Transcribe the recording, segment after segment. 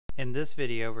In this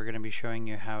video, we're going to be showing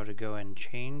you how to go and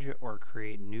change or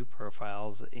create new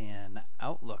profiles in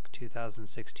Outlook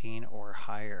 2016 or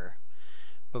higher.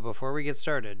 But before we get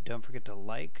started, don't forget to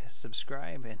like,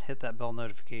 subscribe, and hit that bell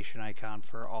notification icon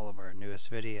for all of our newest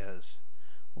videos.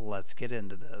 Let's get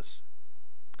into this.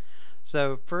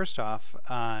 So first off,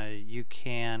 you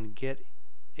can get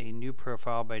a new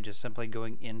profile by just simply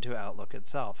going into Outlook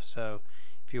itself. So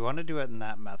if you want to do it in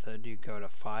that method, you go to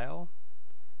File,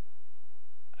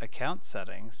 Account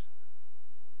Settings,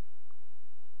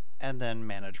 and then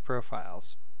Manage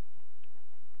Profiles.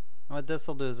 And what this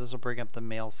will do is this will bring up the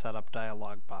Mail Setup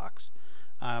dialog box,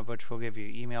 which will give you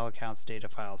email accounts, data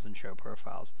files, and show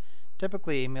profiles.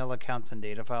 Typically, email accounts and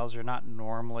data files, you're not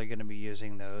normally going to be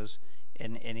using those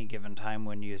in any given time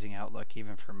when using Outlook,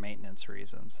 even for maintenance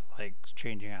reasons, like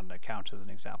changing out an account as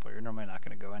an example. You're normally not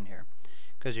going to go in here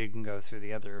because you can go through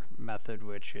the other method,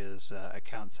 which is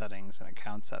account settings and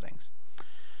account settings.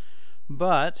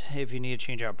 But if you need to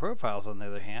change out profiles, on the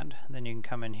other hand, then you can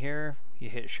come in here, you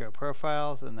hit show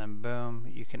profiles, and then boom,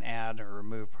 you can add or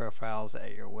remove profiles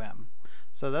at your whim.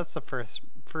 So that's the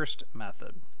first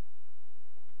method.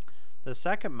 The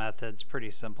second method's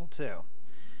pretty simple too.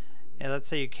 And let's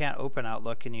say you can't open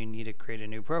Outlook and you need to create a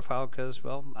new profile because,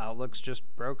 well, Outlook's just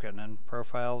broken and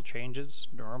profile changes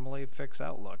normally fix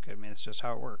Outlook. I mean, it's just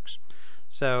how it works.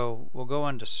 So we'll go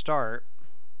into Start,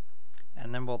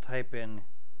 and then we'll type in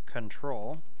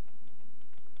Control.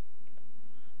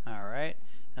 Alright,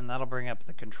 and that'll bring up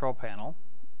the control panel.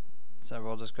 So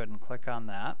we'll just go ahead and click on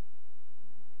that.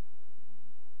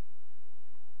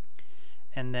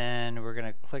 And then we're going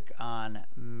to click on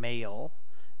Mail.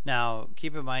 Now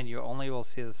keep in mind you only will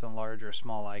see this in large or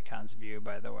small icons view,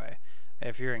 by the way.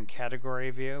 If you're in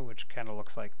category view, which kind of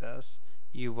looks like this,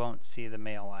 you won't see the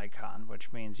mail icon,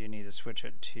 which means you need to switch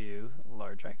it to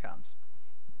large icons.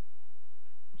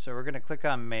 So we're going to click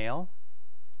on Mail,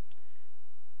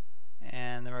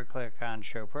 and then we're going to click on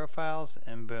Show Profiles,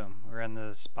 and boom, we're in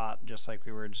the spot just like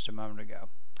we were just a moment ago.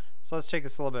 So let's take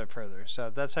this a little bit further.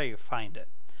 So that's how you find it.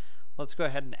 Let's go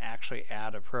ahead and actually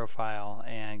add a profile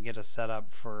and get a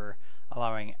setup for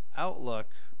allowing Outlook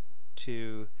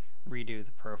to redo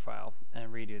the profile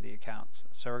and redo the accounts.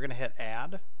 So we're going to hit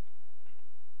Add,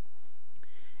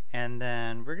 and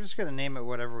then we're just going to name it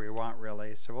whatever we want,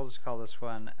 really. So we'll just call this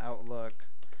one Outlook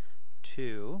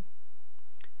 2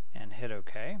 and hit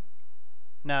OK.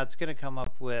 Now it's going to come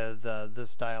up with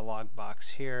this dialog box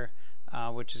here,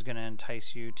 which is going to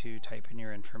entice you to type in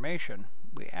your information.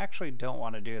 We actually don't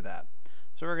want to do that.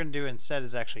 So what we're going to do instead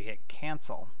is actually hit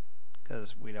Cancel,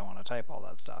 because we don't want to type all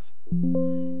that stuff.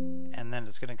 And then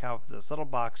it's going to come up with this little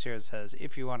box here that says,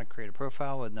 if you want to create a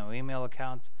profile with no email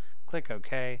accounts, click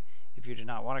OK. If you do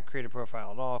not want to create a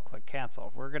profile at all, click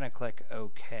Cancel. We're going to click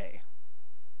OK.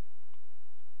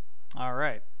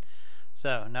 Alright,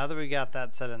 so now that we got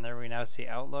that set in there, we now see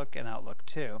Outlook and Outlook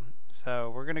 2. So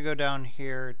we're going to go down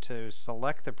here to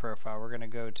select the profile. We're going to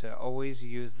go to Always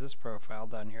Use This Profile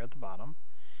down here at the bottom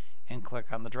and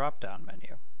click on the drop-down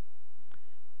menu.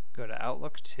 Go to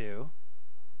Outlook 2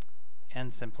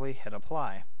 and simply hit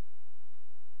Apply.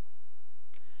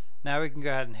 Now we can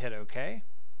go ahead and hit OK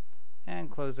and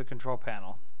close the control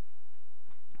panel.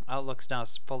 Outlook's now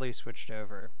fully switched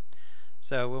over.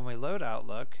 So when we load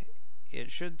Outlook, it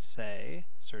should say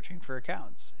searching for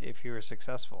accounts if you were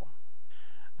successful.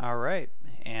 Alright,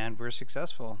 and we're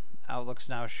successful. Outlook's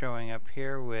now showing up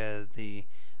here with the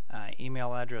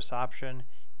email address option.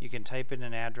 You can type in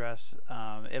an address.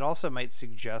 It also might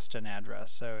suggest an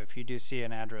address. So if you do see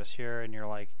an address here and you're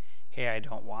like, hey, I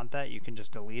don't want that, you can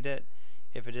just delete it.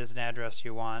 If it is an address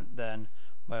you want, then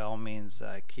by all means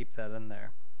keep that in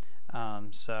there.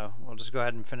 So we'll just go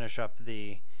ahead and finish up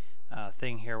the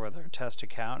thing here with our test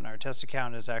account, and our test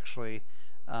account is actually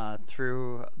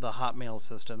through the Hotmail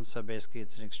system, so basically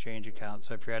it's an Exchange account.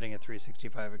 So if you're adding a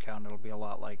 365 account, it'll be a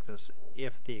lot like this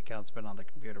if the account's been on the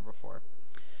computer before.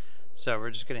 So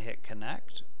we're just going to hit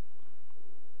Connect,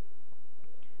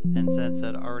 and since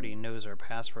it already knows our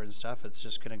password and stuff, it's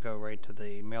just going to go right to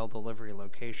the mail delivery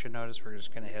location. Notice we're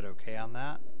just going to hit OK on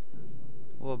that.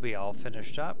 We'll be all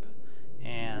finished up.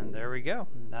 And there we go.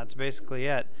 That's basically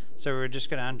it. So we're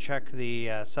just going to uncheck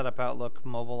the Setup Outlook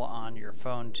Mobile on your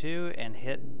phone too and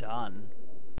hit Done.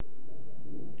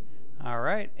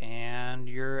 Alright, and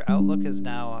your Outlook is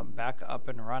now back up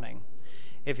and running.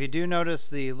 If you do notice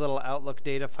the little Outlook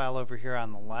data file over here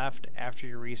on the left, after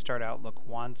you restart Outlook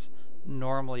once,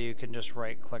 normally you can just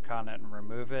right click on it and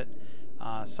remove it.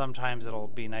 Sometimes it'll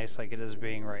be nice like it is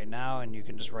being right now, and you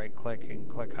can just right click and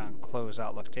click on Close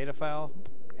Outlook Data File,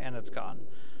 and it's gone.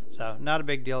 So not a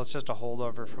big deal, it's just a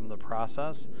holdover from the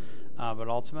process, but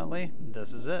ultimately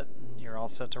this is it. you're all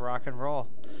set to rock and roll.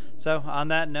 So on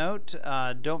that note,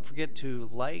 don't forget to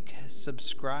like,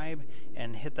 subscribe,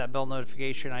 and hit that bell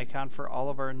notification icon for all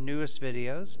of our newest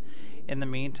videos. In the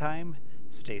meantime,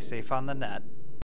 stay safe on the net.